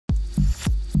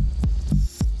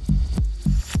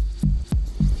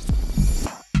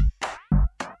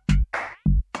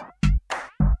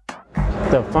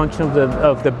The function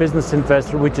of the business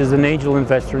investor, which is an angel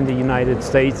investor in the United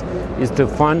States, is to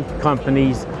fund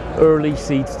companies, early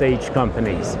seed stage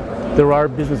companies. There are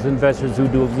business investors who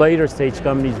do later stage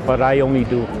companies, but I only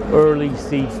do early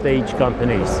seed stage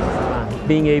companies.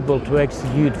 Being able to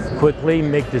execute quickly,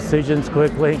 make decisions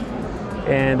quickly,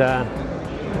 and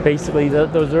basically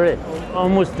those are it.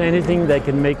 Almost anything that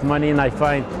can make money, and I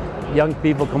find young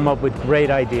people come up with great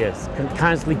ideas,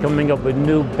 constantly coming up with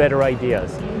new, better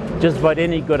ideas. Just about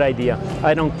any good idea.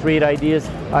 I don't create ideas,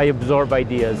 I absorb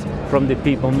ideas from the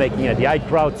people making ideas. I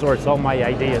crowdsource all my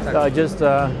ideas. Just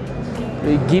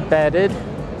keep at it,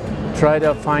 try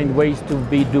to find ways to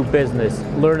do business.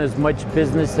 Learn as much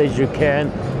business as you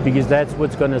can, because that's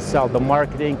what's going to sell. The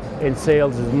marketing and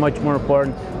sales is much more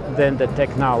important than the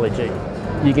technology.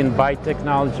 You can buy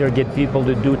technology or get people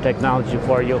to do technology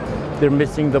for you. They're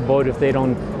missing the boat if they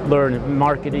don't learn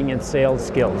marketing and sales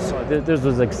skills. This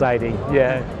was exciting,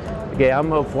 yeah. Okay,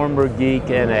 I'm a former geek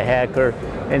and a hacker,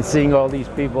 and seeing all these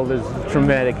people is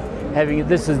traumatic.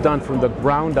 This is done from the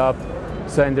ground up,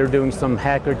 so, and they're doing some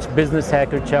business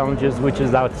hacker challenges, which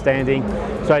is outstanding.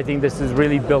 So I think this is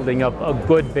really building up a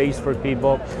good base for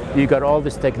people. You got all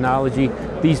this technology.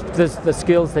 The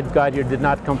skills they've got here did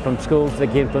not come from schools, they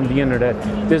came from the internet.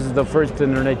 This is the first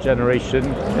internet generation,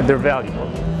 and they're valuable.